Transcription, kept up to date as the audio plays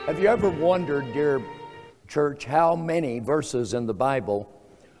Have you ever wondered, dear church, how many verses in the Bible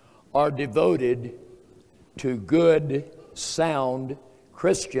are devoted to good, sound,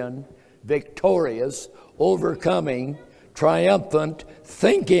 Christian, victorious, overcoming, triumphant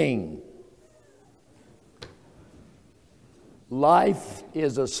thinking? Life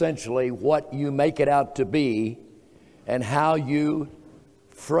is essentially what you make it out to be and how you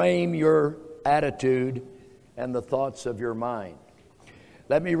frame your attitude and the thoughts of your mind.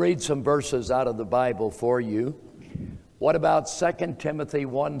 Let me read some verses out of the Bible for you. What about 2 Timothy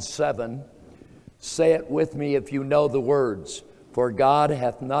 1:7? Say it with me if you know the words. For God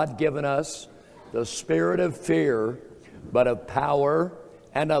hath not given us the spirit of fear, but of power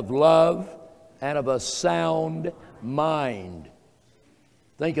and of love and of a sound mind.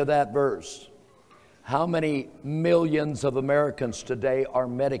 Think of that verse. How many millions of Americans today are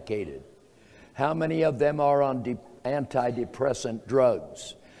medicated? How many of them are on antidepressant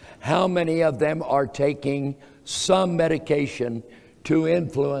drugs? How many of them are taking some medication to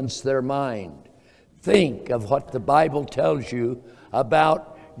influence their mind? Think of what the Bible tells you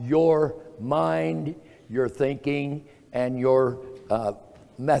about your mind, your thinking, and your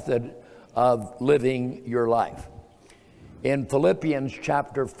method of living your life. In Philippians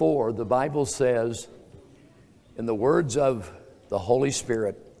chapter 4, the Bible says, in the words of the Holy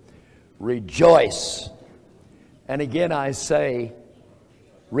Spirit, rejoice. And again I say,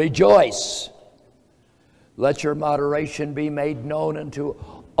 rejoice. Let your moderation be made known unto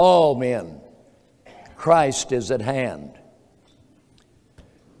all men. Christ is at hand.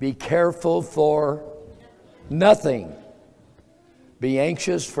 Be careful for nothing. Be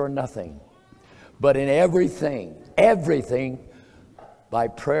anxious for nothing. But in everything, by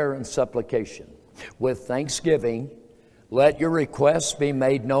prayer and supplication, with thanksgiving, let your requests be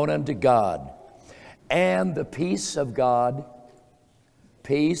made known unto God. And the peace of God,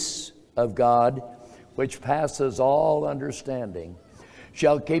 which passes all understanding,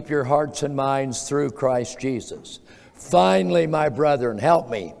 shall keep your hearts and minds through Christ Jesus. Finally, my brethren, help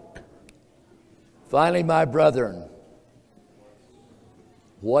me. Finally, my brethren,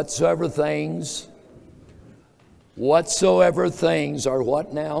 whatsoever things are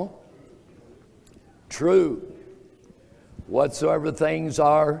what now? True. Whatsoever things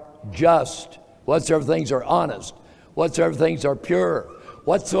are just. Whatsoever things are honest. Whatsoever things are pure.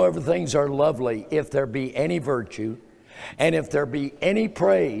 Whatsoever things are lovely. If there be any virtue, and if there be any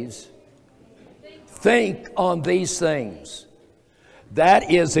praise, think on these things.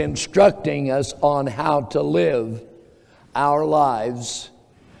 That is instructing us on how to live our lives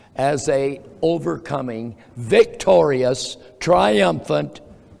as a overcoming, victorious, triumphant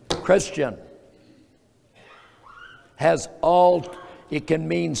Christian. It can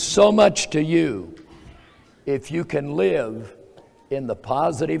mean so much to you if you can live in the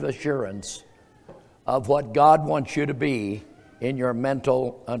positive assurance of what God wants you to be in your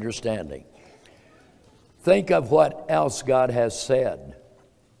mental understanding. Think of what else God has said.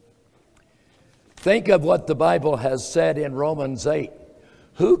 Think of what the Bible has said in Romans 8.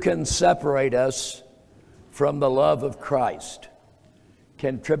 Who can separate us from the love of Christ?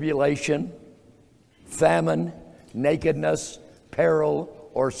 Can tribulation, famine, nakedness, peril,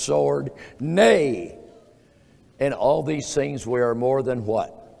 or sword? Nay, in all these things we are more than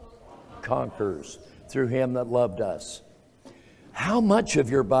what? Conquerors through him that loved us. How much of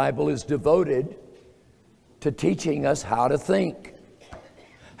your Bible is devoted to teaching us how to think?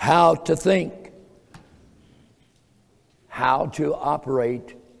 How to think. How to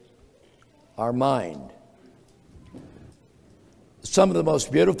operate our mind. Some of the most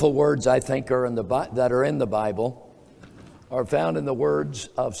beautiful words I think that are in the Bible are found in the words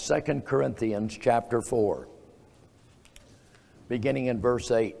of 2 Corinthians chapter 4, beginning in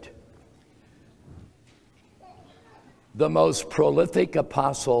verse 8. The most prolific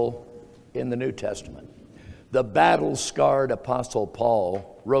apostle in the New Testament, the battle-scarred apostle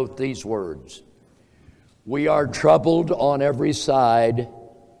Paul, wrote these words: we are troubled on every side,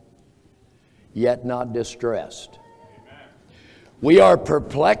 yet not distressed. Amen. We are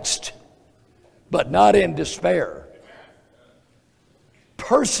perplexed, but not in despair. Amen.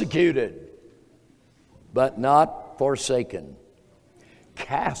 Persecuted, but not forsaken.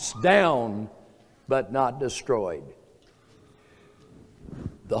 Cast down, but not destroyed.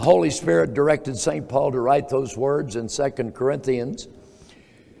 The Holy Spirit directed St. Paul to write those words in 2 Corinthians.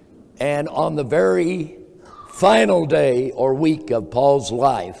 And on the very final day or week of Paul's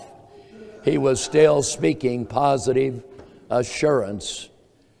life, he was still speaking positive assurance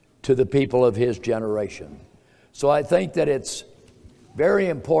to the people of his generation. So I think that it's very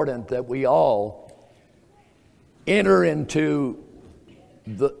important that we all enter into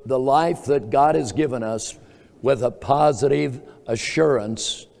the life that God has given us with a positive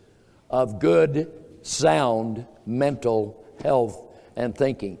assurance of good, sound mental health and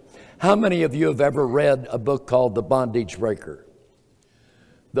thinking. How many of you have ever read a book called The Bondage Breaker?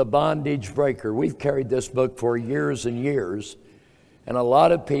 The Bondage Breaker. We've carried this book for years and years, and a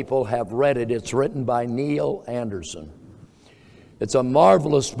lot of people have read it. It's written by Neil Anderson. It's a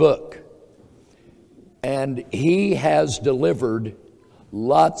marvelous book, and he has delivered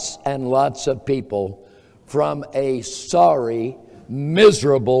lots and lots of people from a sorry,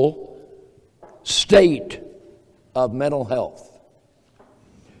 miserable state of mental health.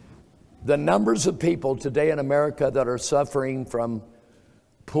 The numbers of people today in America that are suffering from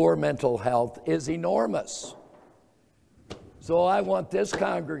poor mental health is enormous. So I want this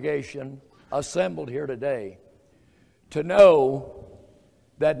congregation assembled here today to know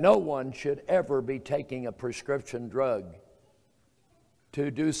that no one should ever be taking a prescription drug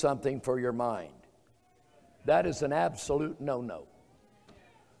to do something for your mind. That is an absolute no-no.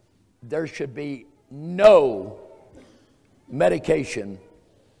 There should be no medication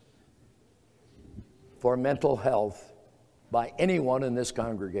for mental health by anyone in this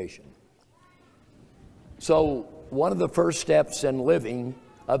congregation. So one of the first steps in living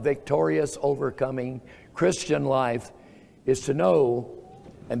a victorious, overcoming Christian life is to know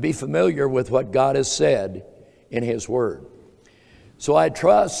and be familiar with what God has said in His Word. So I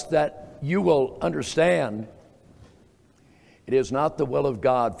trust that you will understand it is not the will of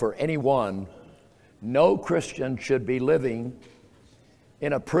God for anyone. No Christian should be living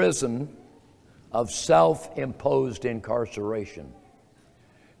in a prison of self-imposed incarceration.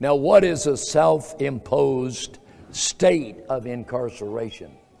 Now, what is a self-imposed state of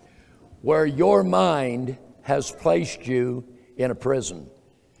incarceration? Where your mind has placed you in a prison.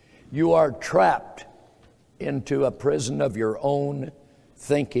 You are trapped into a prison of your own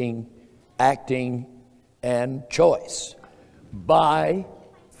thinking, acting, and choice by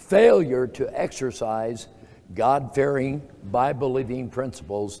failure to exercise God-fearing, Bible-believing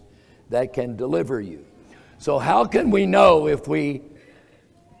principles that can deliver you. So how can we know if we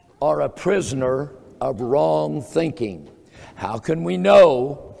are a prisoner of wrong thinking? How can we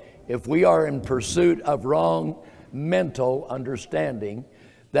know if we are in pursuit of wrong mental understanding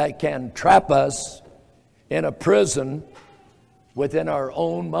that can trap us in a prison within our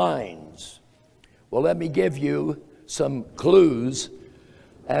own minds? Well, let me give you some clues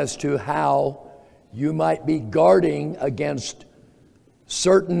as to how you might be guarding against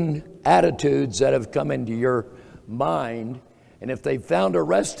certain attitudes that have come into your mind. And if they found a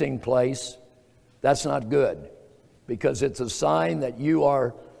resting place, that's not good, because it's a sign that you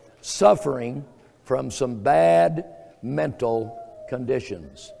are suffering from some bad mental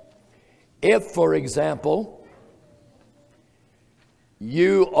conditions. If, for example,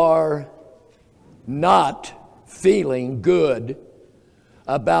 you are not feeling good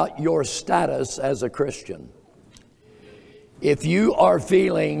about your status as a Christian, if you are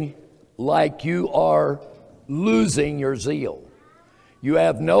feeling like you are losing your zeal, you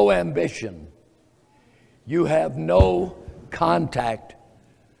have no ambition, you have no contact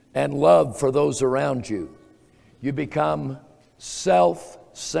and love for those around you, you become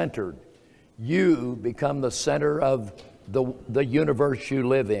self-centered. You become the center of the universe you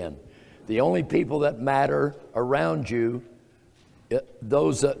live in. The only people that matter around you,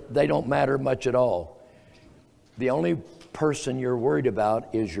 they don't matter much at all. The only person you're worried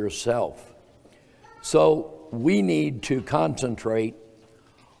about is yourself. So we need to concentrate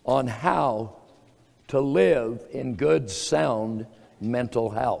on how to live in good, sound mental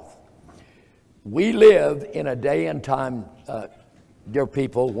health. We live in a day and time, dear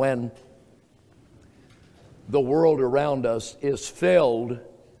people, when the world around us is filled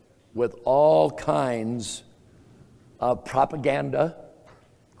with all kinds of propaganda,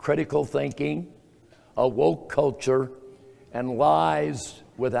 critical thinking, a woke culture, and lies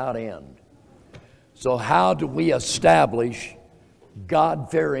without end. So how do we establish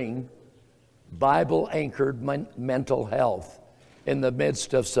God-fearing, Bible-anchored mental health in the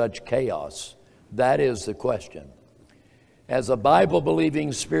midst of such chaos? That is the question. As a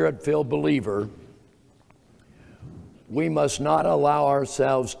Bible-believing, Spirit-filled believer, we must not allow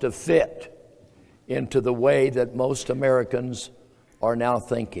ourselves to fit into the way that most Americans are now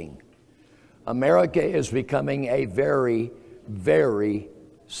thinking. America is becoming a very, very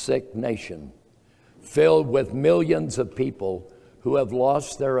sick nation, filled with millions of people who have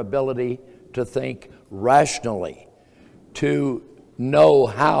lost their ability to think rationally, to know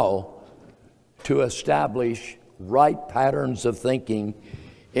how to establish right patterns of thinking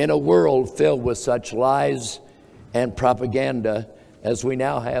in a world filled with such lies and propaganda as we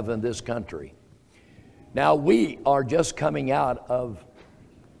now have in this country. Now, we are just coming out of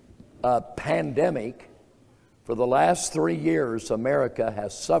a pandemic. For the last 3 years, America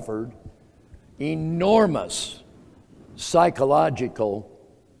has suffered enormous psychological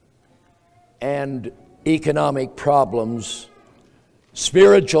and economic problems,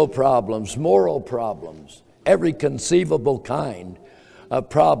 spiritual problems, moral problems, every conceivable kind of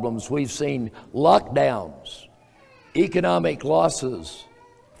problems. We've seen lockdowns, economic losses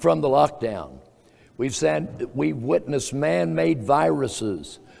from the lockdown. We've witnessed man-made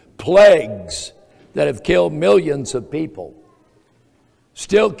viruses, plagues that have killed millions of people,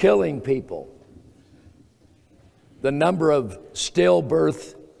 still killing people. The number of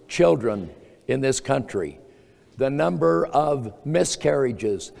stillbirth children in this country, the number of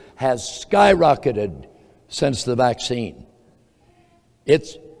miscarriages has skyrocketed since the vaccine.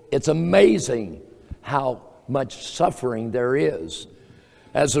 It's amazing how much suffering there is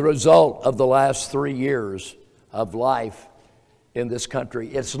as a result of the last 3 years of life in this country.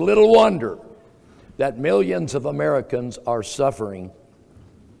 It's little wonder that millions of Americans are suffering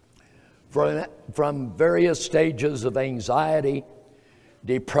from various stages of anxiety,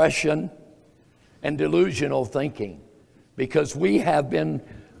 depression, and delusional thinking, because we have been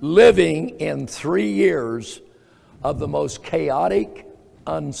living in 3 years of the most chaotic,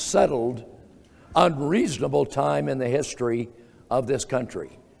 unsettled, unreasonable time in the history of this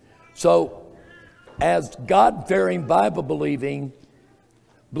country. So, as God-fearing, Bible-believing,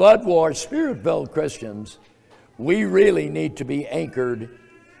 blood-war, Spirit-filled Christians, we really need to be anchored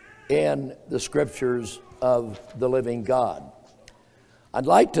in the Scriptures of the living God. I'd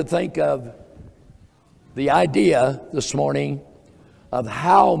like to think of the idea this morning of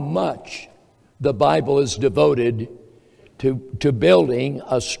how much the Bible is devoted to building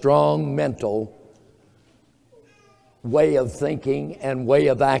a strong mental way of thinking and way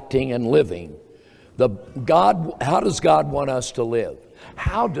of acting and living. How does God want us to live?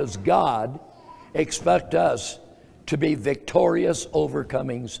 How does God expect us to be victorious,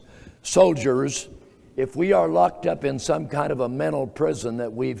 overcoming soldiers if we are locked up in some kind of a mental prison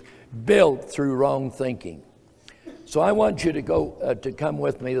that we've built through wrong thinking? So I want you to come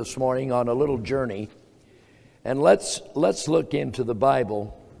with me this morning on a little journey, and let's look into the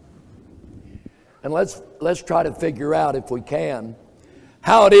Bible, and let's try to figure out, if we can,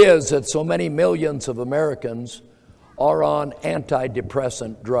 how it is that so many millions of Americans are on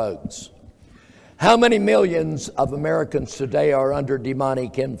antidepressant drugs. How many millions of Americans today are under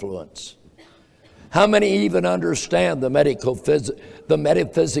demonic influence? How many even understand the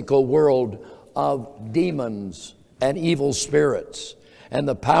metaphysical world of demons and evil spirits and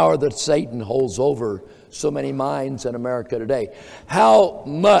the power that Satan holds over so many minds in America today? How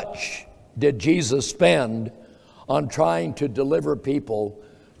much did Jesus spend on trying to deliver people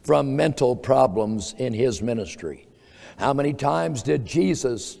from mental problems in his ministry? How many times did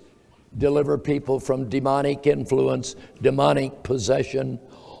Jesus deliver people from demonic influence, demonic possession,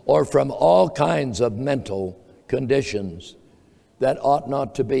 or from all kinds of mental conditions that ought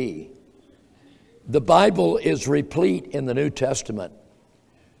not to be? The Bible is replete in the New Testament.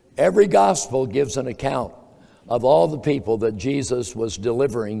 Every gospel gives an account of all the people that Jesus was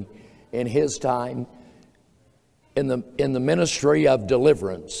delivering in his time in the ministry of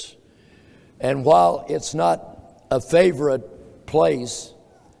deliverance. And while it's not a favorite place,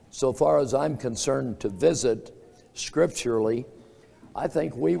 so far as I'm concerned, to visit scripturally, I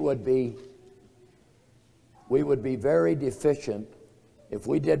think we would be very deficient if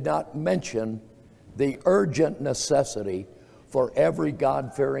we did not mention the urgent necessity for every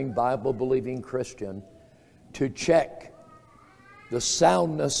God-fearing, Bible-believing Christian to check the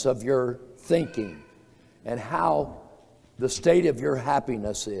soundness of your thinking and how the state of your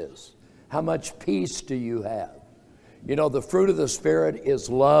happiness is. How much peace do you have? You know, the fruit of the Spirit is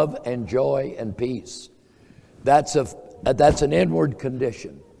love and joy and peace. That's an inward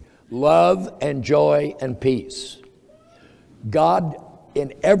condition. Love and joy and peace. God,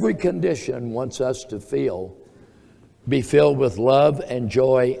 in every condition, wants us to be filled with love and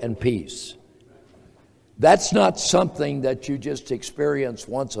joy and peace. That's not something that you just experience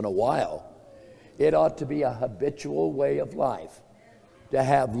once in a while. It ought to be a habitual way of life, to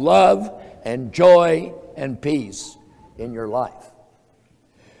have love and joy and peace in your life.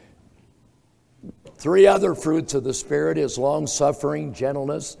 3 other fruits of the Spirit is long-suffering,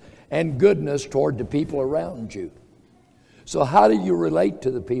 gentleness, and goodness toward the people around you. So how do you relate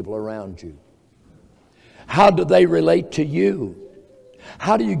to the people around you? How do they relate to you?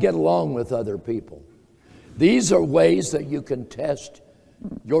 How do you get along with other people? These are ways that you can test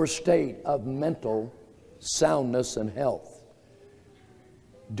your state of mental soundness and health.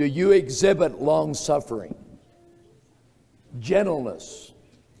 Do you exhibit long-suffering, gentleness,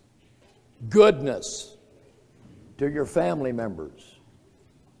 goodness to your family members,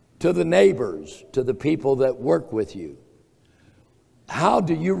 to the neighbors, to the people that work with you? How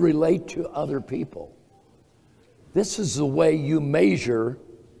do you relate to other people? This is the way you measure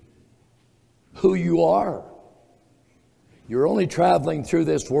who you are. You're only traveling through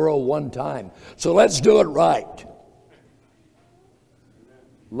this world one time, so let's do it right.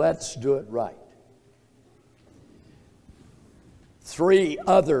 Let's do it right. 3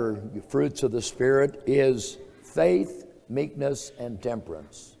 other fruits of the Spirit is faith, meekness, and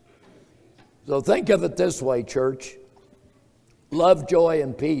temperance. So think of it this way, church. Love, joy,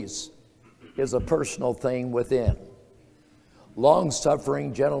 and peace is a personal thing within.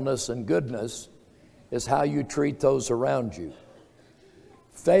 Long-suffering, gentleness, and goodness is how you treat those around you.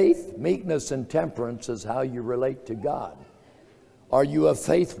 Faith, meekness, and temperance is how you relate to God. Are you a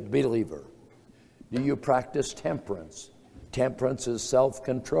faith believer? Do you practice temperance? Temperance is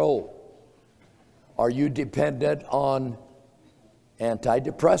self-control. Are you dependent on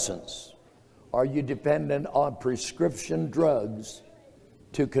antidepressants? Are you dependent on prescription drugs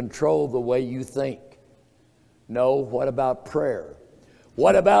to control the way you think? No. What about prayer?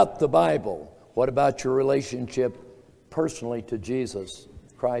 What about the Bible? What about your relationship personally to Jesus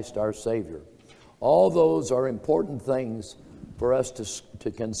Christ, our Savior? All those are important things for us to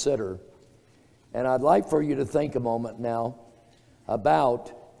consider. And I'd like for you to think a moment now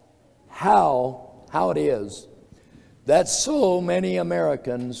about how it is that so many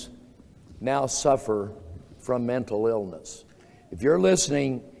Americans now suffer from mental illness. If you're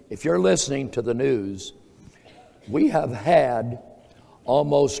listening to the news, we have had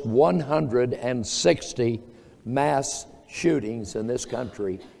almost 160 mass shootings in this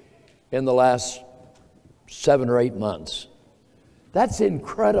country in the last 7 or 8 months. That's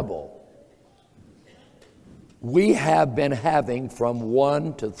incredible. We have been having from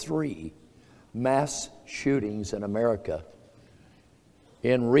 1 to 3 mass shootings in America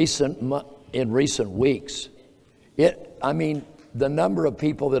in recent weeks. The number of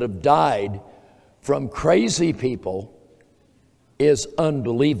people that have died from crazy people is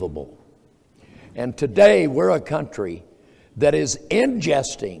unbelievable. And today we're a country that is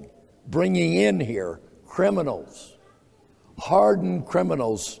ingesting, bringing in here criminals, hardened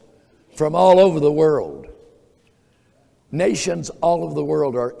criminals from all over the world. Nations all over the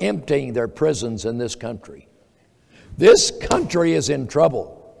world are emptying their prisons in this country. This country is in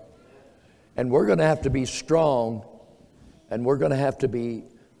trouble. And we're going to have to be strong, and we're going to have to be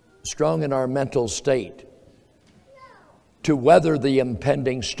strong in our mental state to weather the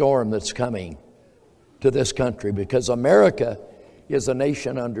impending storm that's coming to this country, because America is a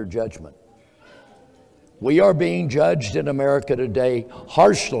nation under judgment. We are being judged in America today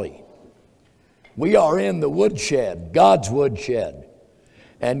harshly. We are in the woodshed, God's woodshed,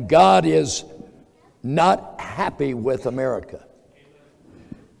 and God is not happy with America.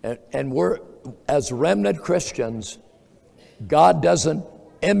 And we're, as remnant Christians, God doesn't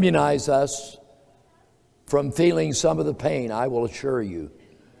immunize us from feeling some of the pain, I will assure you.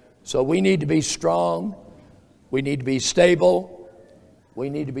 So we need to be strong, we need to be stable, we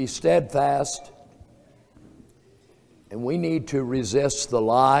need to be steadfast, and we need to resist the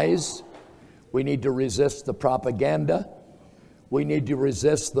lies, we need to resist the propaganda, we need to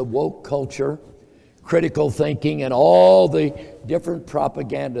resist the woke culture, critical thinking, and all the different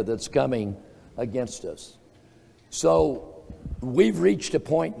propaganda that's coming against us. So we've reached a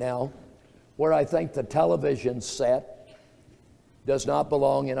point now where I think the television set does not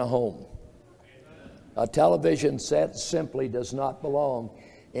belong in a home. A television set simply does not belong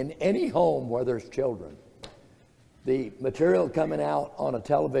in any home where there's children. The material coming out on a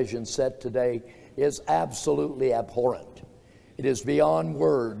television set today is absolutely abhorrent. It is beyond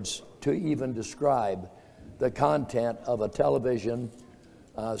words to even describe the content of a television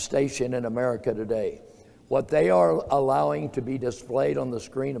station in America today. What they are allowing to be displayed on the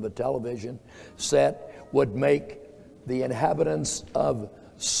screen of a television set would make the inhabitants of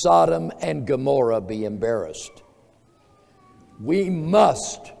Sodom and Gomorrah be embarrassed. We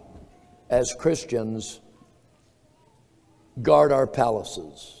must, as Christians, guard our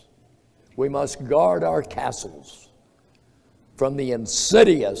palaces. We must guard our castles from the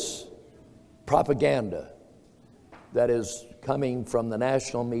insidious propaganda that is coming from the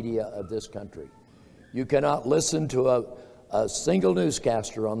national media of this country. You cannot listen to a single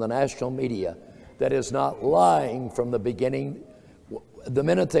newscaster on the national media that is not lying from the beginning. The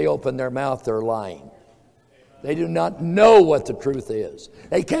minute they open their mouth, they're lying. They do not know what the truth is.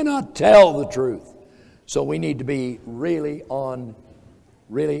 They cannot tell the truth. So we need to be really on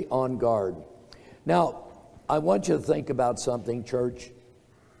really on guard. Now, I want you to think about something, church.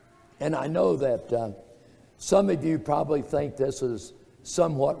 And I know that some of you probably think this is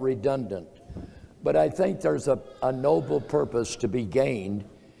somewhat redundant, but I think there's a noble purpose to be gained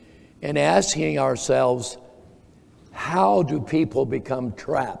in asking ourselves, how do people become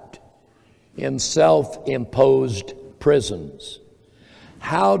trapped in self-imposed prisons?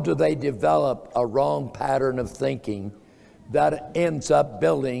 How do they develop a wrong pattern of thinking that ends up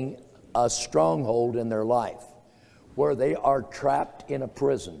building a stronghold in their life, where they are trapped in a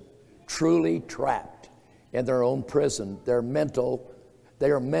prison, truly trapped in their own prison? They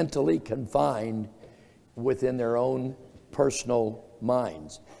are mentally confined within their own personal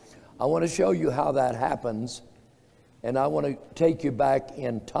minds. I want to show you how that happens, and I want to take you back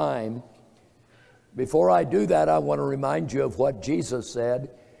in time. Before I do that, I want to remind you of what Jesus said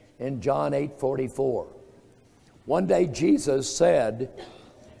in John 8:44. One day Jesus said,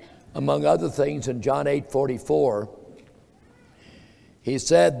 among other things, in John 8:44, he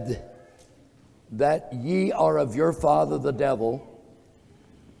said that ye are of your father the devil,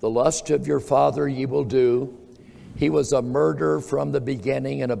 the lust of your father ye will do. He was a murderer from the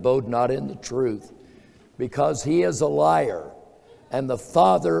beginning and abode not in the truth, because he is a liar and the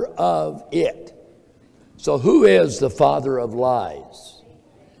father of it. So who is the father of lies?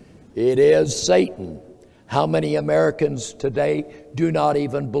 It is Satan. How many Americans today do not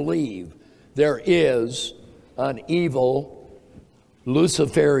even believe there is an evil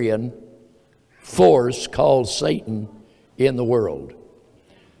Luciferian force called Satan in the world?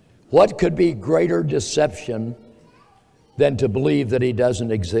 What could be greater deception than to believe that he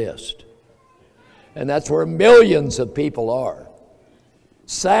doesn't exist? And that's where millions of people are.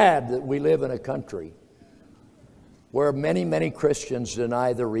 Sad that we live in a country where many, many Christians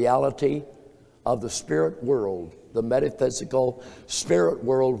deny the reality of the spirit world, the metaphysical spirit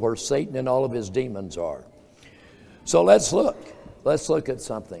world where Satan and all of his demons are. So let's look. Let's look at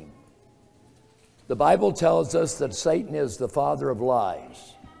something. The Bible tells us that Satan is the father of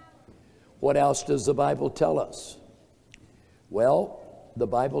lies. What else does the Bible tell us? Well, the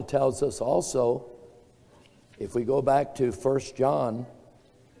Bible tells us also, if we go back to 1 John,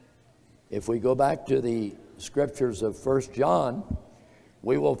 if we go back to the scriptures of 1 John,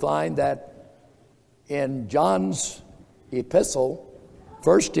 we will find that in John's epistle,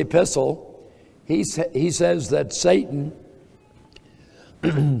 first epistle, he says that Satan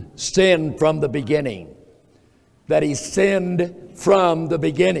sinned from the beginning, that he sinned from the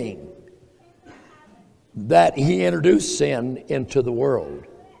beginning, that he introduced sin into the world.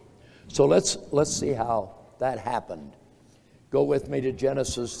 So let's see how that happened. Go with me to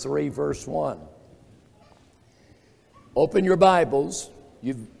Genesis 3, verse 1. Open your Bibles.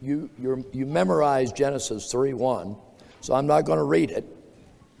 You memorized Genesis 3:1, so I'm not going to read it.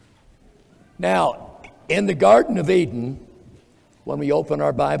 Now, in the Garden of Eden, when we open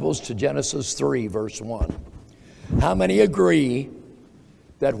our Bibles to Genesis 3, verse 1, how many agree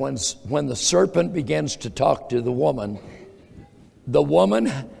that when the serpent begins to talk to the woman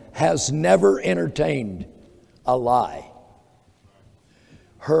has never entertained a lie?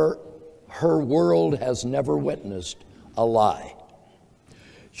 Her world has never witnessed a lie.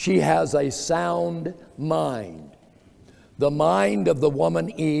 She has a sound mind. The mind of the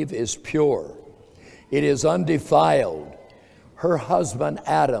woman Eve is pure. It is undefiled. Her husband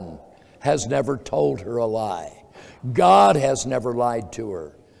Adam has never told her a lie. God has never lied to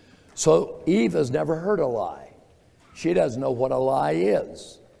her. So Eve has never heard a lie. She doesn't know what a lie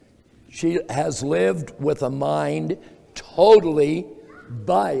is. She has lived with a mind totally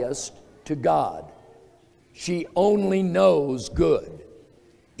biased to God. She only knows good.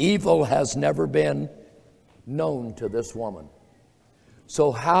 Evil has never been known to this woman.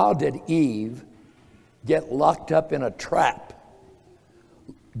 So how did Eve get locked up in a trap?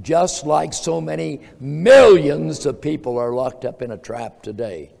 Just like so many millions of people are locked up in a trap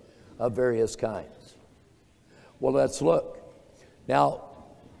today of various kinds. Well, let's look. Now,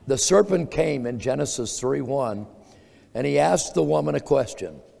 the serpent came in Genesis 3:1, and he asked the woman a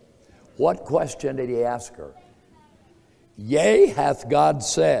question. What question did he ask her? Yea, hath God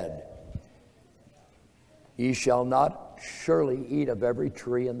said, ye shall not surely eat of every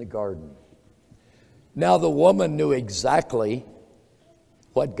tree in the garden. Now the woman knew exactly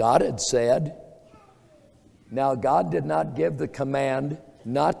what God had said. Now God did not give the command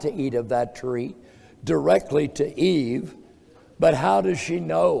not to eat of that tree directly to Eve, but how does she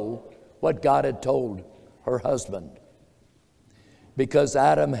know what God had told her husband? Because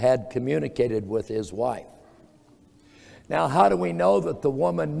Adam had communicated with his wife. Now, how do we know that the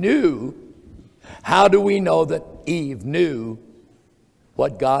woman knew? How do we know that Eve knew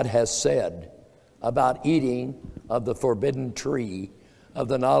what God has said about eating of the forbidden tree of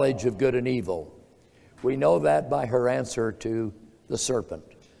the knowledge of good and evil. We know that by her answer to the serpent.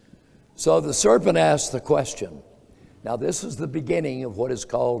 So the serpent asked the question. Now this is the beginning of what is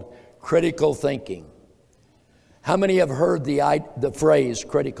called critical thinking. How many have heard the phrase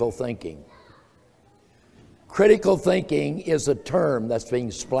critical thinking? Critical thinking is a term that's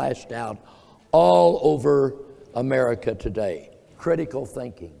being splashed out all over America today. Critical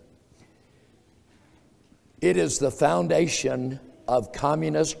thinking. It is the foundation of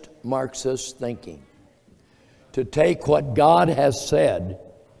communist Marxist thinking. To take what God has said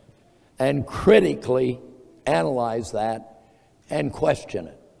and critically analyze that and question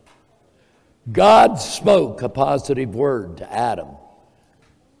it. God spoke a positive word to Adam.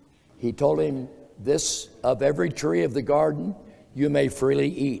 He told him, this of every tree of the garden you may freely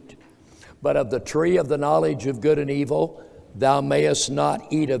eat, but of the tree of the knowledge of good and evil thou mayest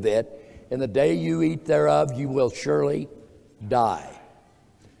not eat of it. In the day you eat thereof you will surely die.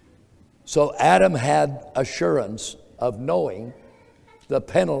 So Adam had assurance of knowing the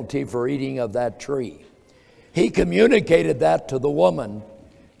penalty for eating of that tree. He communicated that to the woman,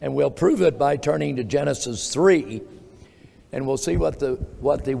 and we'll prove it by turning to Genesis 3, and we'll see how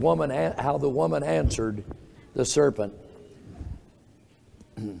the woman answered the serpent.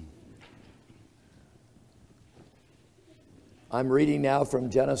 I'm reading now from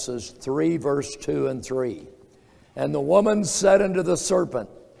Genesis 3, verse 2 and 3. And the woman said unto the serpent,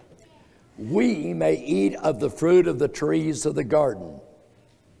 we may eat of the fruit of the trees of the garden.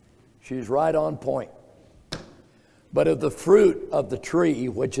 She's right on point. But of the fruit of the tree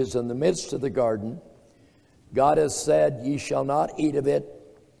which is in the midst of the garden, God has said, ye shall not eat of it,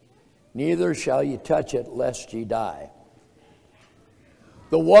 neither shall ye touch it, lest ye die.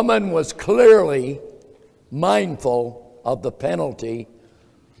 The woman was clearly mindful of the penalty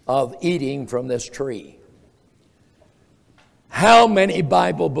of eating from this tree. How many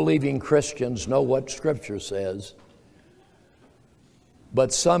Bible-believing Christians know what Scripture says,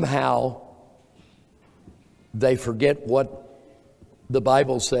 but somehow they forget what the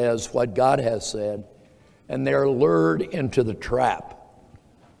Bible says, what God has said, and they're lured into the trap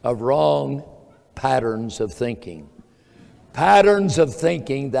of wrong patterns of thinking. Patterns of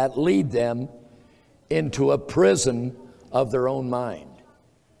thinking that lead them into a prison of their own mind.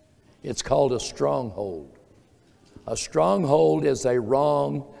 It's called a stronghold. A stronghold is a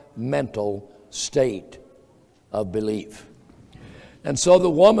wrong mental state of belief. And so the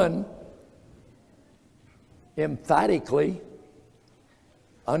woman emphatically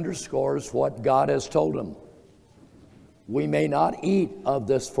underscores what God has told him. We may not eat of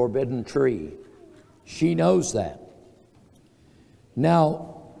this forbidden tree. She knows that.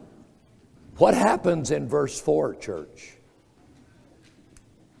 Now, what happens in verse 4, church?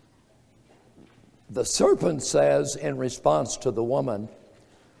 The serpent says in response to the woman,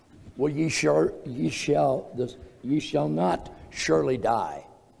 well, ye shall not surely die.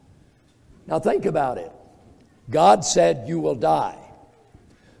 Now think about it. God said you will die.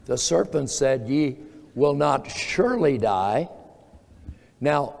 The serpent said ye will not surely die.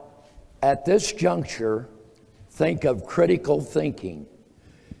 Now, at this juncture, think of critical thinking.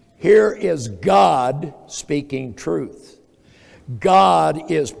 Here is God speaking truth. God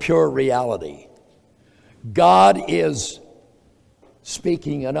is pure reality. God is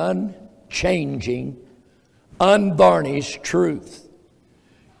speaking an unchanging, unvarnished truth.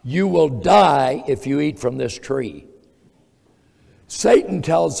 You will die if you eat from this tree. Satan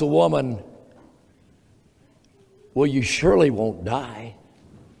tells the woman, well, you surely won't die.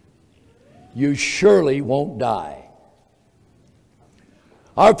 You surely won't die.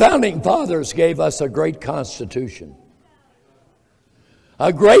 Our founding fathers gave us a great constitution.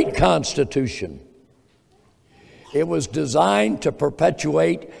 A great constitution. It was designed to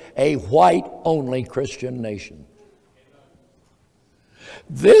perpetuate a white-only Christian nation.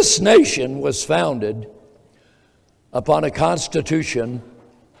 This nation was founded upon a constitution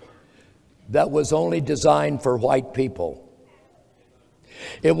that was only designed for white people.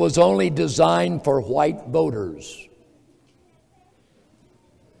 It was only designed for white voters.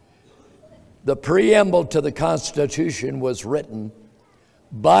 The preamble to the Constitution was written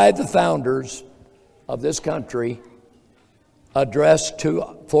by the founders of this country, addressed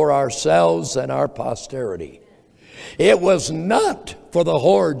for ourselves and our posterity. It was not for the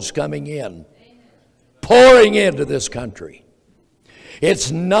hordes coming in, pouring into this country.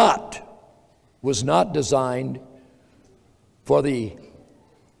 Was not designed for the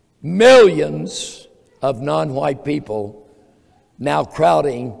millions of non-white people now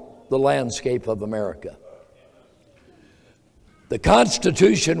crowding the landscape of America. The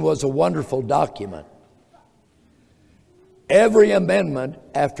Constitution was a wonderful document. Every amendment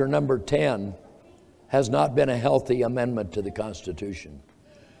after number 10 has not been a healthy amendment to the Constitution.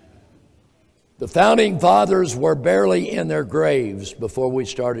 The Founding Fathers were barely in their graves before we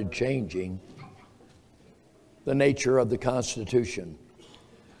started changing the nature of the Constitution.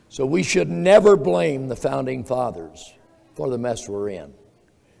 So we should never blame the Founding Fathers for the mess we're in.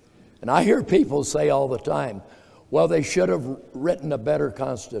 And I hear people say all the time, well, they should have written a better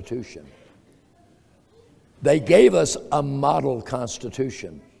Constitution. They gave us a model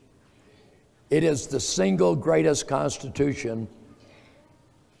Constitution. It is the single greatest Constitution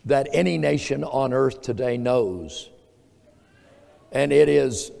that any nation on earth today knows. And it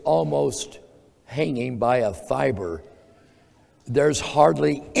is almost hanging by a fiber. There's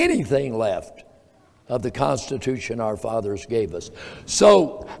hardly anything left of the Constitution our fathers gave us.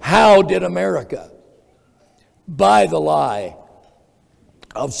 So how did America, by the lie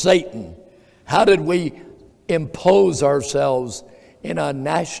of Satan, how did we impose ourselves in a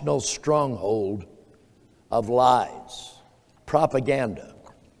national stronghold of lies, propaganda?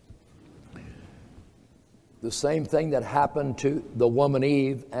 The same thing that happened to the woman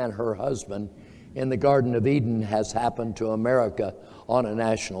Eve and her husband in the Garden of Eden has happened to America on a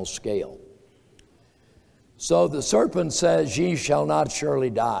national scale. So the serpent says, ye shall not surely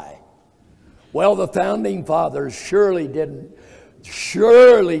die. Well, the Founding Fathers surely didn't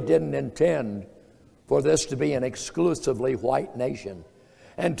intend for this to be an exclusively white nation.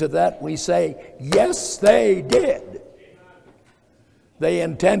 And to that we say, yes, they did. They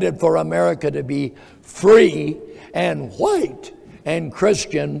intended for America to be free and white and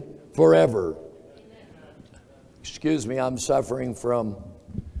Christian forever. Excuse me, I'm suffering from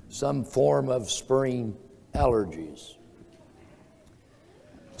some form of spring allergies.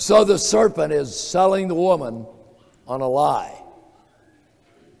 So the serpent is selling the woman on a lie.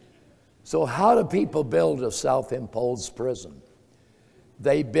 So how do people build a self-imposed prison?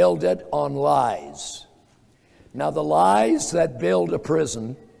 They build it on lies. Now the lies that build a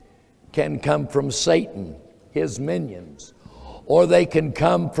prison can come from Satan, his minions, or they can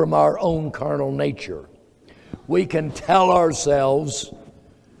come from our own carnal nature. We can tell ourselves,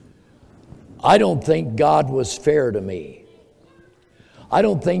 I don't think God was fair to me. I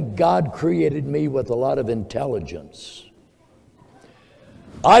don't think God created me with a lot of intelligence.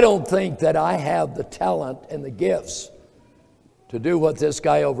 I don't think that I have the talent and the gifts to do what this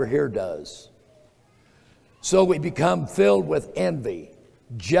guy over here does. So we become filled with envy,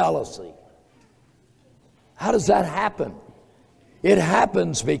 jealousy. How does that happen? It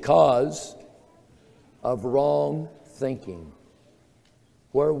happens because of wrong thinking,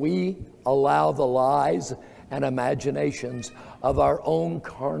 where we allow the lies and imaginations of our own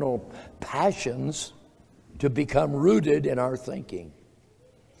carnal passions to become rooted in our thinking.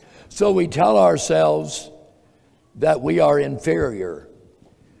 So we tell ourselves that we are inferior,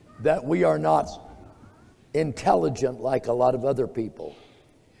 that we are not intelligent like a lot of other people.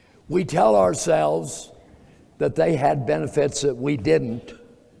 We tell ourselves that they had benefits that we didn't,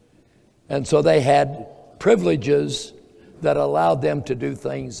 and so they had privileges that allowed them to do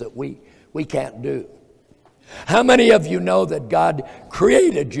things that we can't do. How many of you know that God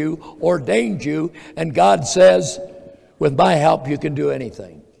created you, ordained you, and God says, with my help you can do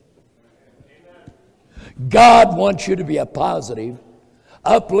anything? God wants you to be a positive,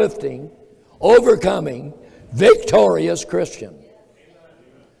 uplifting, overcoming, victorious Christian.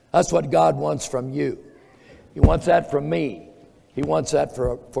 That's what God wants from you. He wants that from me. He wants that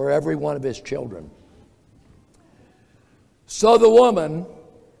for every one of his children. So the woman,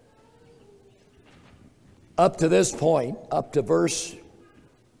 up to this point, up to verse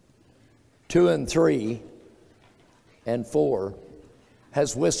 2 and 3 and 4,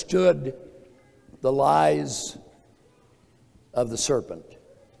 has withstood the lies of the serpent.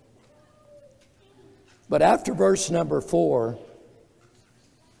 But after verse number 4,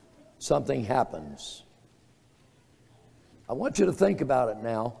 something happens. I want you to think about it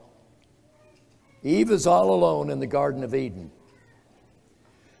now. Eve is all alone in the Garden of Eden.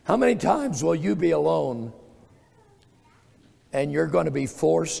 How many times will you be alone and you're going to be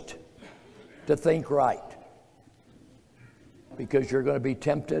forced to think right? Because you're going to be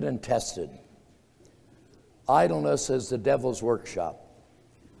tempted and tested. Idleness is the devil's workshop.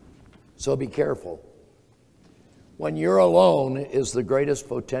 So be careful. When you're alone is the greatest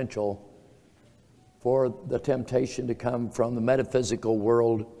potential for the temptation to come from the metaphysical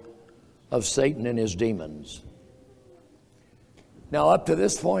world of Satan and his demons. Now, up to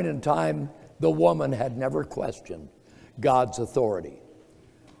this point in time, the woman had never questioned God's authority.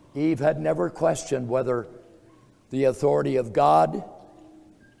 Eve had never questioned whether the authority of God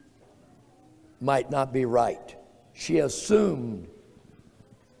might not be right. She assumed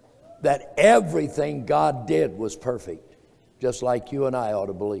that everything God did was perfect, just like you and I ought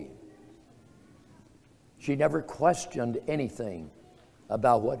to believe. She never questioned anything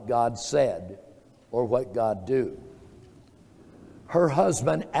about what God said or what God do. Her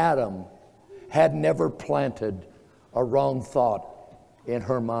husband Adam had never planted a wrong thought in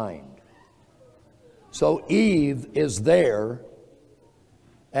her mind. So Eve is there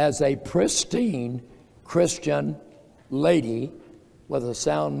as a pristine Christian lady with a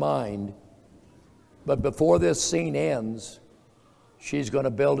sound mind. But before this scene ends, she's going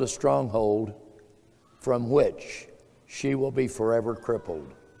to build a stronghold from which she will be forever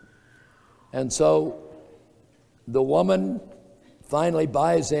crippled. And so the woman finally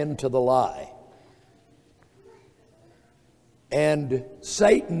buys into the lie. And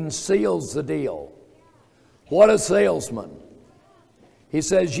Satan seals the deal. What a salesman. He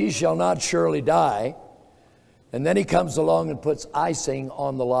says, "Ye shall not surely die." And then he comes along and puts icing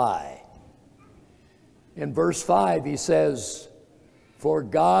on the lie. In verse 5, he says, "For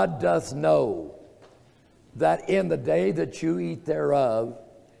God doth know that in the day that you eat thereof,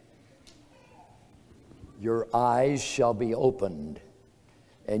 your eyes shall be opened,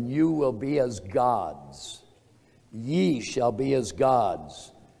 and you will be as gods. Ye shall be as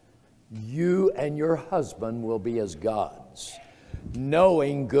gods. You and your husband will be as gods,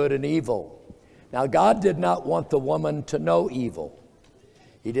 knowing good and evil." Now, God did not want the woman to know evil.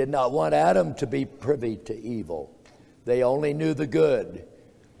 He did not want Adam to be privy to evil. They only knew the good.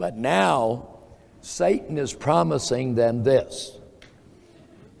 But now, Satan is promising them this.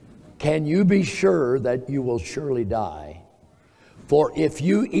 Can you be sure that you will surely die? For if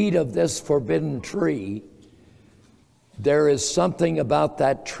you eat of this forbidden tree, there is something about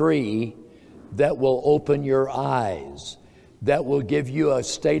that tree that will open your eyes, that will give you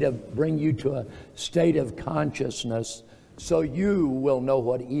bring you to a state of consciousness, so you will know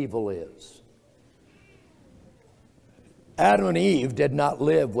what evil is. Adam and Eve did not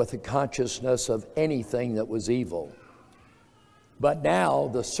live with the consciousness of anything that was evil. But now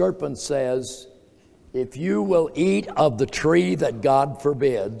the serpent says, if you will eat of the tree that God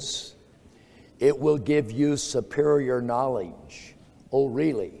forbids, it will give you superior knowledge. Oh,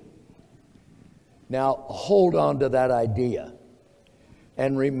 really? Now, hold on to that idea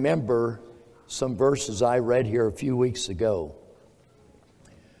and remember some verses I read here a few weeks ago.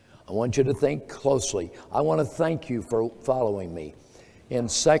 I want you to think closely. I want to thank you for following me. In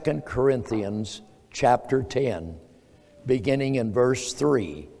 2 Corinthians chapter 10, beginning in verse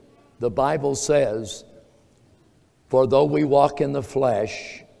 3, the Bible says, "For though we walk in the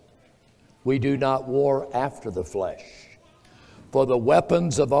flesh, we do not war after the flesh. For the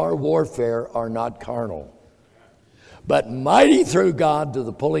weapons of our warfare are not carnal, but mighty through God to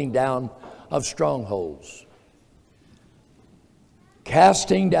the pulling down of strongholds,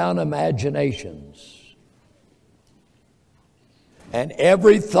 casting down imaginations, and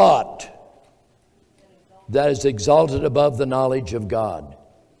every thought that is exalted above the knowledge of God."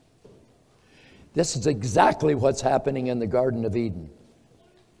 This is exactly what's happening in the Garden of Eden.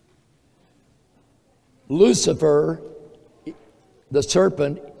 Lucifer, the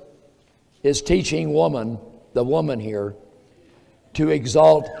serpent, is teaching the woman here, to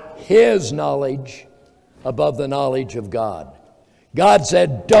exalt his knowledge above the knowledge of God. God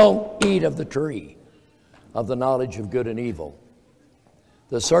said, don't eat of the tree of the knowledge of good and evil.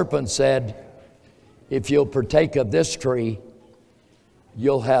 The serpent said, if you'll partake of this tree,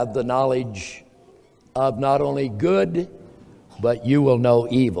 you'll have the knowledge of not only good, but you will know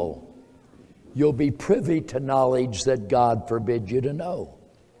evil. You'll be privy to knowledge that God forbid you to know.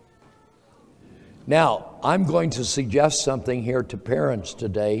 Now, I'm going to suggest something here to parents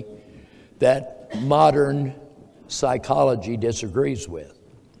today that modern psychology disagrees with.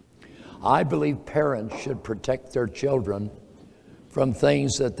 I believe parents should protect their children from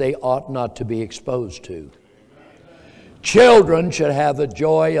things that they ought not to be exposed to. Children should have the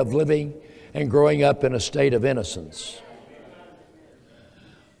joy of living and growing up in a state of innocence.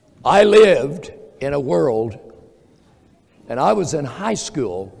 I lived in a world, and I was in high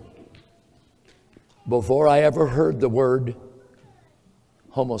school before I ever heard the word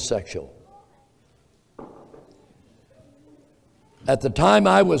homosexual. At the time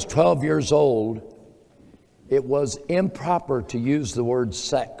I was 12 years old, it was improper to use the word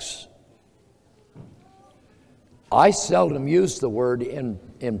sex. I seldom use the word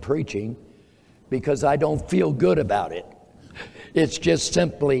in preaching because I don't feel good about it. It's just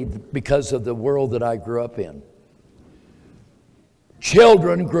simply because of the world that I grew up in.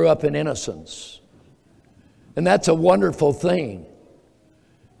 Children grew up in innocence. And that's a wonderful thing,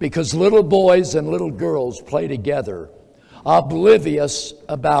 because little boys and little girls play together, oblivious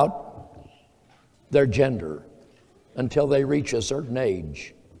about their gender until they reach a certain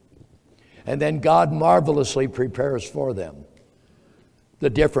age. And then God marvelously prepares for them the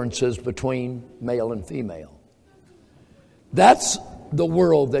differences between male and female. That's the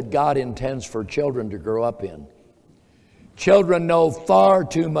world that God intends for children to grow up in. Children know far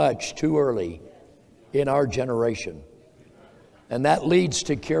too much too early in our generation. And that leads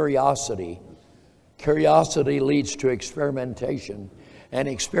to curiosity. Curiosity leads to experimentation. And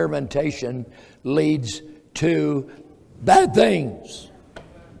experimentation leads to bad things.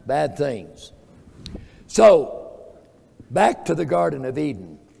 Bad things. So, back to the Garden of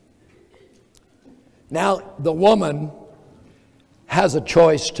Eden. Now, the woman has a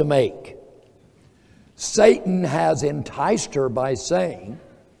choice to make. Satan has enticed her by saying,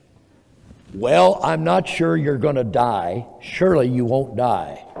 well, I'm not sure you're going to die. Surely you won't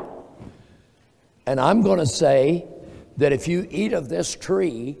die. And I'm going to say that if you eat of this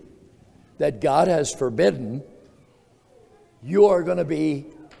tree that God has forbidden, you are going to be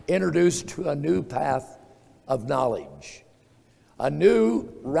introduced to a new path of knowledge, a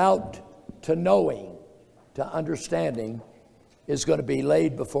new route to knowing, to understanding is going to be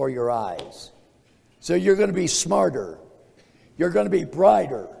laid before your eyes. So you're going to be smarter. You're going to be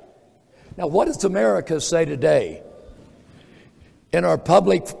brighter. Now, what does America say today? In our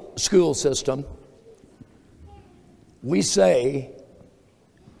public school system, we say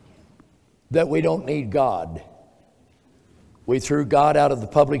that we don't need God. We threw God out of the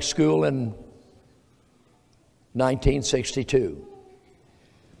public school in 1962.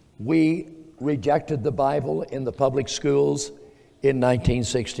 We rejected the Bible in the public schools in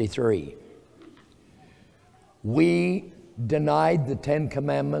 1963. We denied the Ten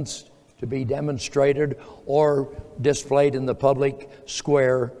Commandments to be demonstrated or displayed in the public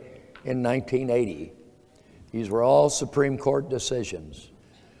square in 1980. These were all Supreme Court decisions.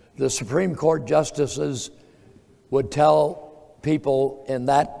 The Supreme Court justices would tell people in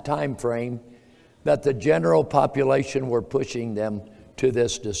that time frame that the general population were pushing them to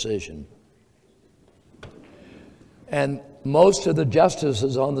this decision. And most of the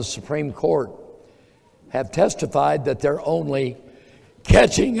justices on the Supreme Court have testified that they're only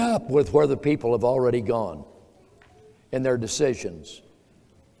catching up with where the people have already gone in their decisions.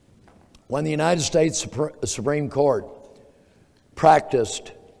 When the United States Supreme Court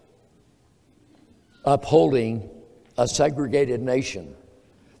practiced upholding a segregated nation,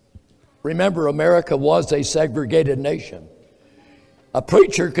 remember, America was a segregated nation. A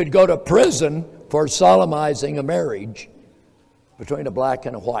preacher could go to prison for solemnizing a marriage between a black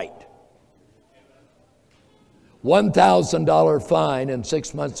and a white. $1,000 fine and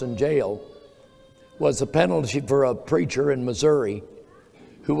 6 months in jail was a penalty for a preacher in Missouri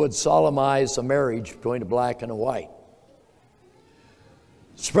who would solemnize a marriage between a black and a white.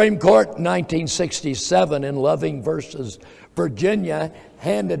 Supreme Court in 1967 in Loving versus Virginia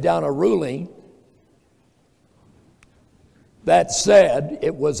handed down a ruling that said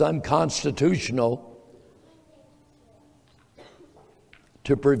it was unconstitutional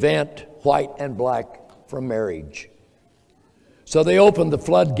to prevent white and black from marriage. So they opened the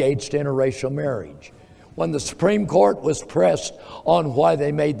floodgates to interracial marriage. When the Supreme Court was pressed on why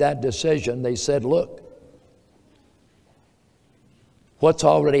they made that decision, they said, look, what's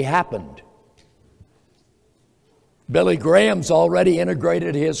already happened? Billy Graham's already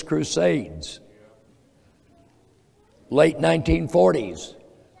integrated his crusades. Late 1940s,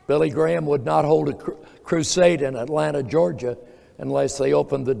 Billy Graham would not hold a crusade in Atlanta, Georgia, unless they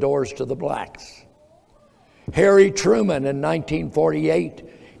opened the doors to the blacks. Harry Truman in 1948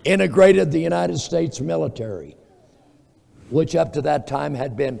 integrated the United States military, which up to that time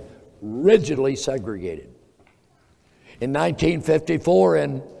had been rigidly segregated. In 1954,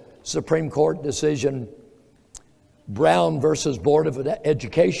 in Supreme Court decision Brown versus Board of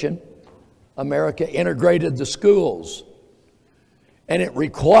Education, America integrated the schools, and it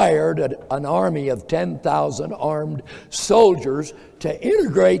required an army of 10,000 armed soldiers to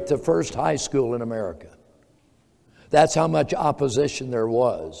integrate the first high school in America. That's how much opposition there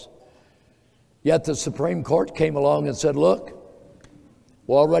was. Yet the Supreme Court came along and said, look,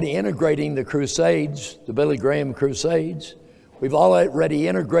 we're already integrating the Crusades, the Billy Graham Crusades. We've already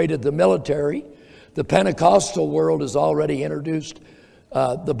integrated the military. The Pentecostal world has already introduced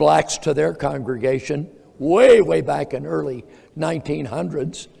the blacks to their congregation way, way back in early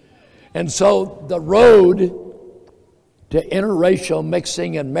 1900s. And so the road to interracial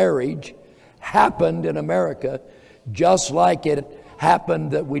mixing and marriage happened in America just like it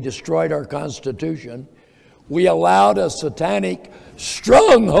happened that we destroyed our Constitution. We allowed a satanic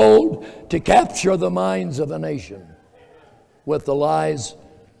stronghold to capture the minds of a nation with the lies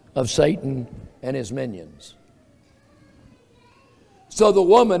of Satan and his minions. So the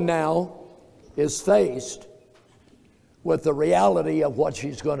woman now is faced with the reality of what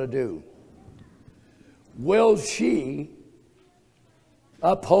she's going to do. Will she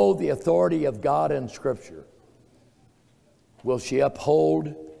uphold the authority of God and Scripture? Will she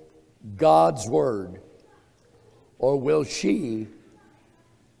uphold God's Word? Or will she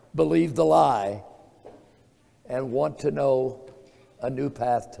believe the lie and want to know a new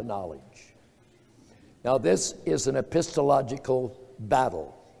path to knowledge? Now, this is an epistological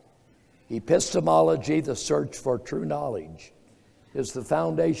battle. Epistemology, the search for true knowledge, is the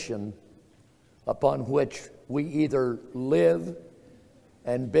foundation upon which we either live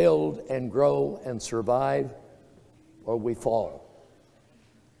and build and grow and survive, or we fall.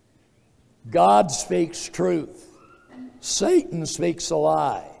 God speaks truth. Satan speaks a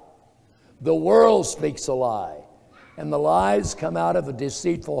lie. The world speaks a lie. And the lies come out of the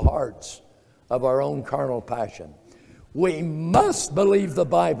deceitful hearts of our own carnal passion. We must believe the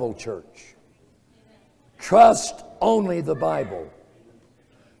Bible, church. Trust only the Bible.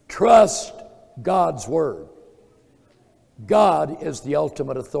 Trust God's Word. God is the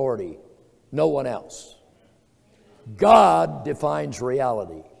ultimate authority, no one else. God defines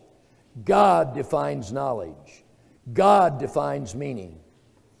reality. God defines knowledge. God defines meaning.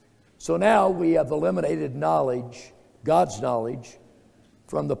 So now we have eliminated knowledge, God's knowledge,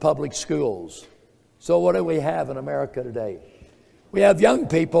 from the public schools. So what do we have in America today? We have young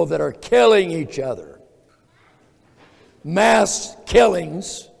people that are killing each other. Mass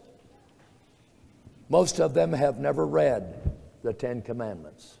killings. Most of them have never read the Ten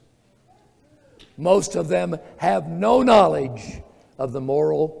Commandments. Most of them have no knowledge of the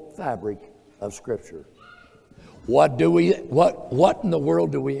moral fabric of Scripture. What in the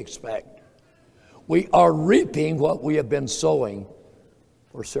world do we expect? We are reaping what we have been sowing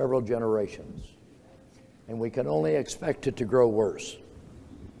for several generations. And we can only expect it to grow worse.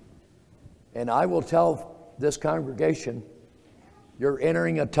 And I will tell this congregation, you're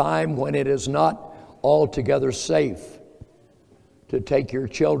entering a time when it is not altogether safe to take your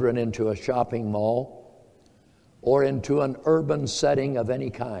children into a shopping mall or into an urban setting of any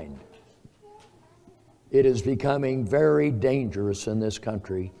kind. It is becoming very dangerous in this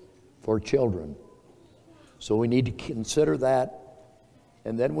country for children. So we need to consider that,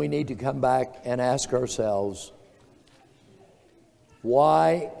 and then we need to come back and ask ourselves,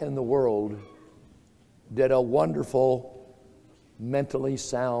 why in the world did a wonderful, mentally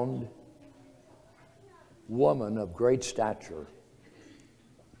sound woman of great stature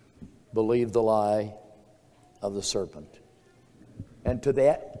believe the lie of the serpent? And to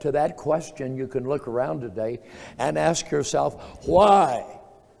that question, you can look around today and ask yourself, why?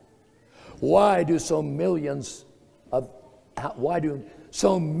 Why do so millions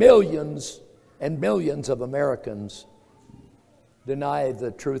and millions of Americans deny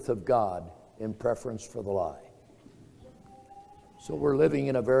the truth of God in preference for the lie? So we're living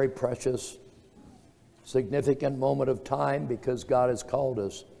in a very precious, significant moment of time because God has called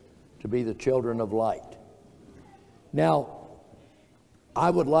us to be the children of light. Now, I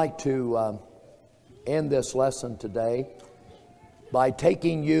would like to end this lesson today by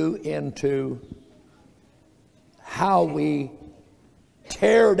taking you into how we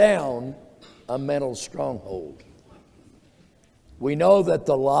tear down a mental stronghold. We know that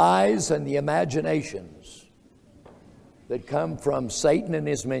the lies and the imaginations that come from Satan and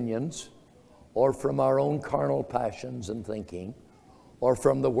his minions, or from our own carnal passions and thinking, or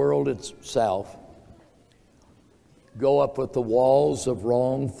from the world itself, go up with the walls of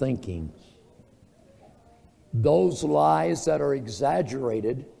wrong thinking. Those lies that are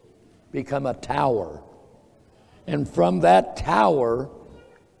exaggerated become a tower. And from that tower,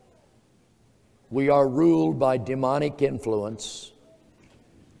 we are ruled by demonic influence.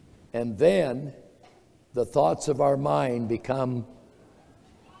 And then the thoughts of our mind become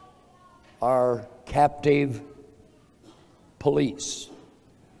our captive police.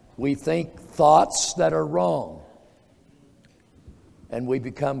 We think thoughts that are wrong, and we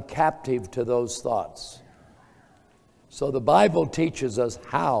become captive to those thoughts. So the Bible teaches us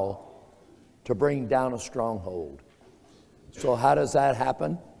how to bring down a stronghold. So how does that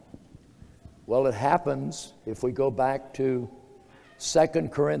happen? Well, it happens if we go back to 2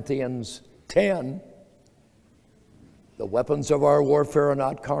 Corinthians 10. The weapons of our warfare are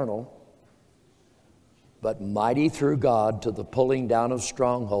not carnal, but mighty through God to the pulling down of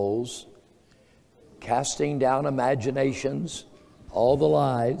strongholds, casting down imaginations, all the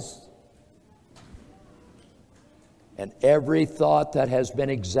lies, and every thought that has been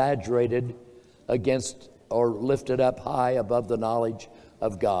exaggerated against or lifted up high above the knowledge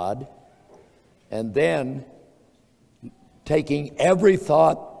of God. And then taking every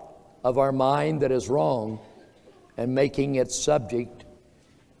thought of our mind that is wrong and making it subject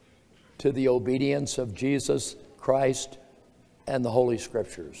to the obedience of Jesus Christ and the Holy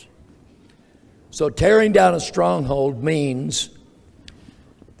Scriptures. So tearing down a stronghold means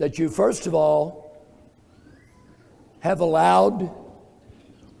that you, first of all, have allowed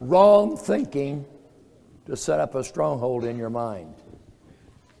wrong thinking to set up a stronghold in your mind.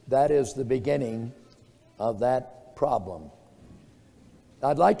 That is the beginning of that problem.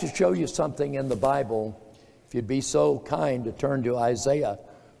 I'd like to show you something in the Bible, if you'd be so kind to turn to Isaiah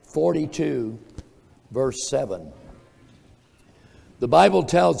 42, verse 7. The Bible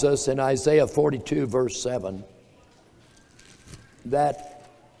tells us in Isaiah 42, verse 7, that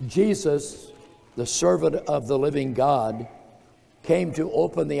Jesus, the servant of the living God, came to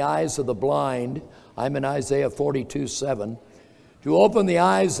open the eyes of the blind. I'm in Isaiah 42, 7. To open the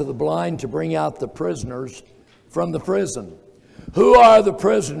eyes of the blind, to bring out the prisoners from the prison. Who are the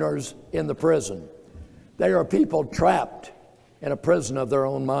prisoners in the prison? They are people trapped in a prison of their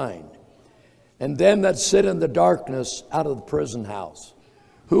own mind. And them that sit in the darkness out of the prison house.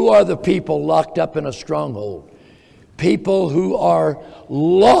 Who are the people locked up in a stronghold? People who are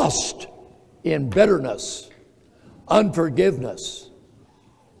lost in bitterness, unforgiveness.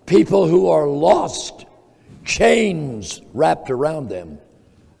 People who are lost, chains wrapped around them,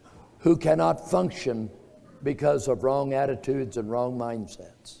 who cannot function because of wrong attitudes and wrong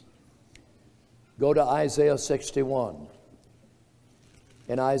mindsets. Go to Isaiah 61.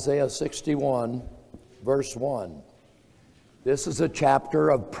 In Isaiah 61, verse 1. This is a chapter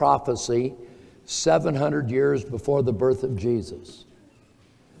of prophecy 700 years before the birth of Jesus.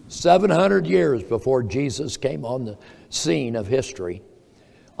 700 years before Jesus came on the scene of history,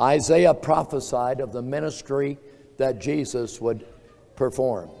 Isaiah prophesied of the ministry that Jesus would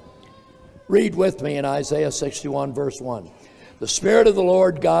perform. Read with me in Isaiah 61, verse 1. The Spirit of the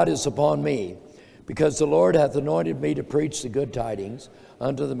Lord God is upon me, because the Lord hath anointed me to preach the good tidings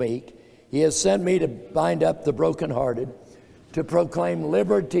unto the meek. He has sent me to bind up the brokenhearted, to proclaim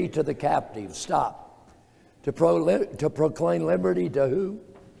liberty to the captives. Stop. To proclaim liberty to who?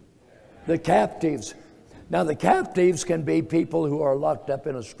 The captives. Now the captives can be people who are locked up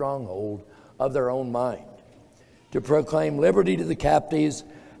in a stronghold of their own mind. To proclaim liberty to the captives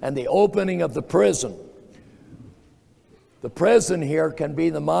and the opening of the prison. The prison here can be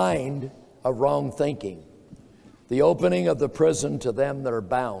the mind of wrong thinking. The opening of the prison to them that are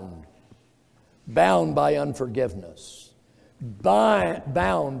bound. Bound by unforgiveness.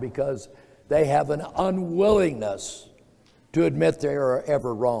 Bound because they have an unwillingness to admit they are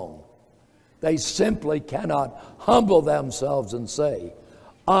ever wrong. They simply cannot humble themselves and say,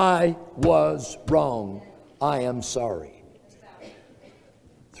 I was wrong. I am sorry.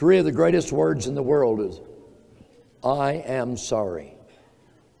 Three of the greatest words in the world is, I am sorry.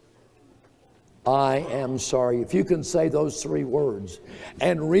 I am sorry. If you can say those three words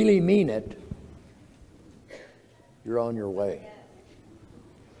and really mean it, you're on your way.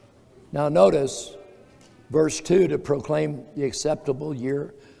 Now notice verse 2, to proclaim the acceptable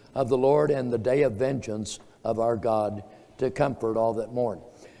year of the Lord and the day of vengeance of our God, to comfort all that mourn.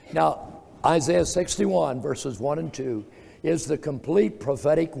 Now, Isaiah 61, verses 1 and 2, is the complete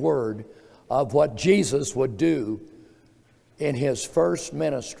prophetic word of what Jesus would do in his first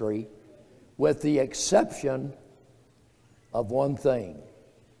ministry, with the exception of one thing.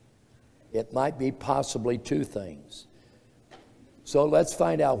 It might be possibly two things. So let's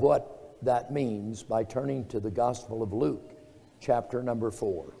find out what that means by turning to the Gospel of Luke, chapter number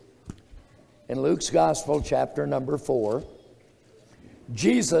 4. In Luke's Gospel, chapter number 4,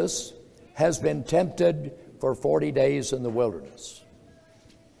 Jesus has been tempted for 40 days in the wilderness.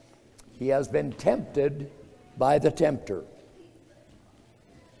 He has been tempted by the tempter.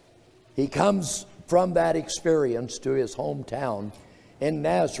 He comes from that experience to his hometown in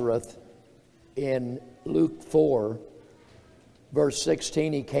Nazareth. In Luke 4, verse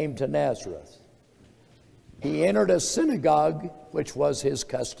 16, he came to Nazareth. He entered a synagogue, which was his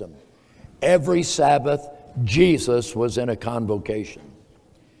custom. Every Sabbath, Jesus was in a convocation.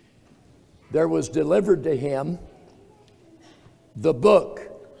 There was delivered to him the book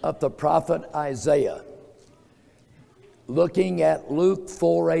of the prophet Isaiah. Looking at Luke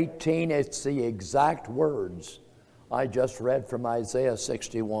 4:18, it's the exact words I just read from Isaiah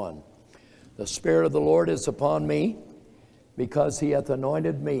 61. The Spirit of the Lord is upon me, because he hath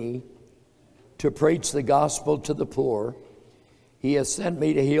anointed me to preach the gospel to the poor. He has sent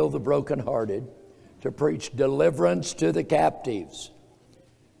me to heal the brokenhearted, to preach deliverance to the captives.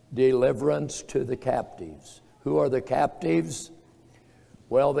 Deliverance to the captives. Who are the captives?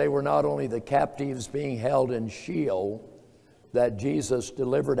 Well, they were not only the captives being held in Sheol that Jesus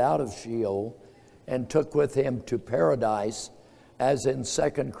delivered out of Sheol and took with him to paradise, as in 2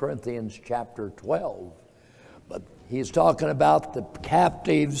 Corinthians chapter 12. But he's talking about the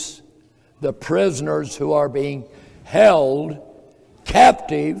captives, the prisoners who are being held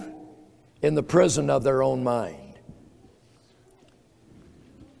captive in the prison of their own mind.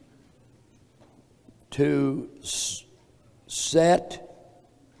 To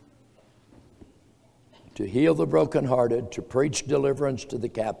heal the brokenhearted, to preach deliverance to the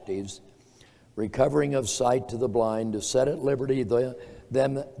captives, recovering of sight to the blind, to set at liberty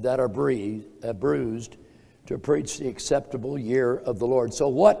them that are bruised, to preach the acceptable year of the Lord. So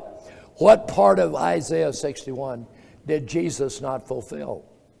what part of Isaiah 61 did Jesus not fulfill?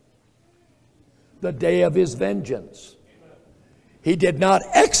 The day of his vengeance. He did not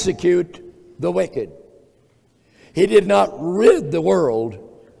execute the wicked. He did not rid the world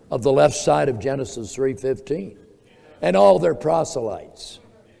of the left side of Genesis 3:15 and all their proselytes.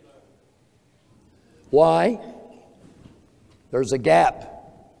 Why? There's a gap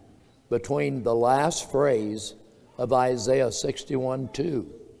between the last phrase of Isaiah 61:2.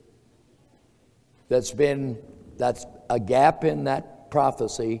 That's a gap in that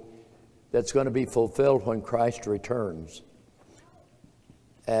prophecy that's going to be fulfilled when Christ returns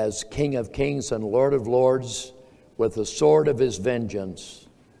as King of Kings and Lord of Lords with the sword of his vengeance.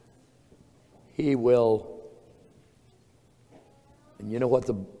 He will, and you know what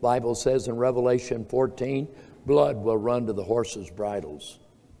the Bible says in Revelation 14? Blood will run to the horses' bridles.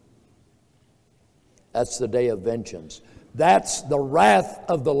 That's the day of vengeance. That's the wrath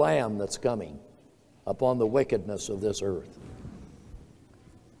of the Lamb that's coming upon the wickedness of this earth.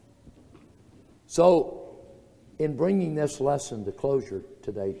 So, in bringing this lesson to closure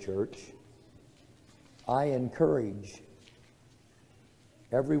today, church, I encourage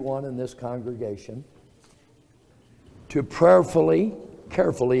everyone in this congregation to prayerfully,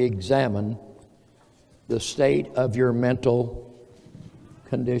 carefully examine the state of your mental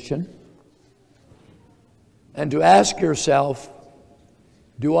condition and to ask yourself,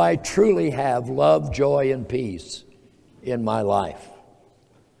 do I truly have love, joy, and peace in my life?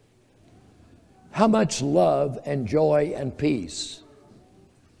 How much love and joy and peace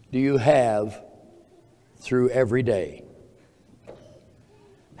do you have through every day?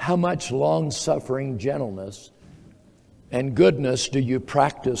 How much long-suffering gentleness and goodness do you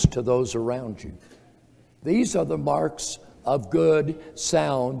practice to those around you? These are the marks of good,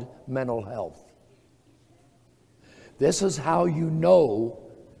 sound mental health. This is how you know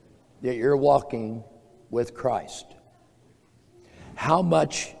that you're walking with Christ. How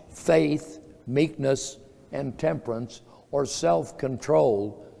much faith, meekness, and temperance or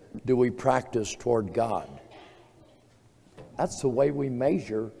self-control do we practice toward God? That's the way we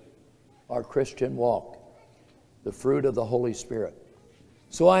measure our Christian walk, the fruit of the Holy Spirit.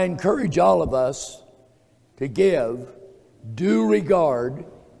 So I encourage all of us to give due regard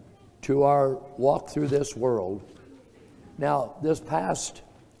to our walk through this world. Now, this past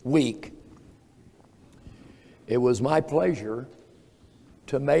week, it was my pleasure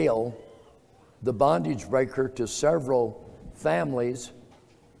to mail the bondage breaker to several families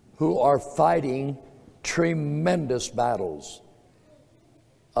who are fighting tremendous battles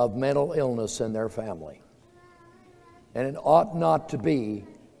of mental illness in their family. And it ought not to be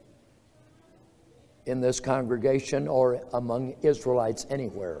in this congregation or among Israelites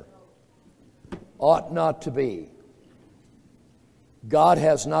anywhere. Ought not to be. God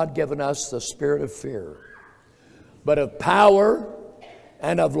has not given us the spirit of fear, but of power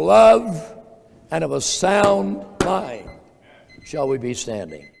and of love and of a sound mind. Shall we be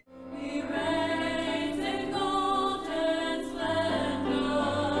standing?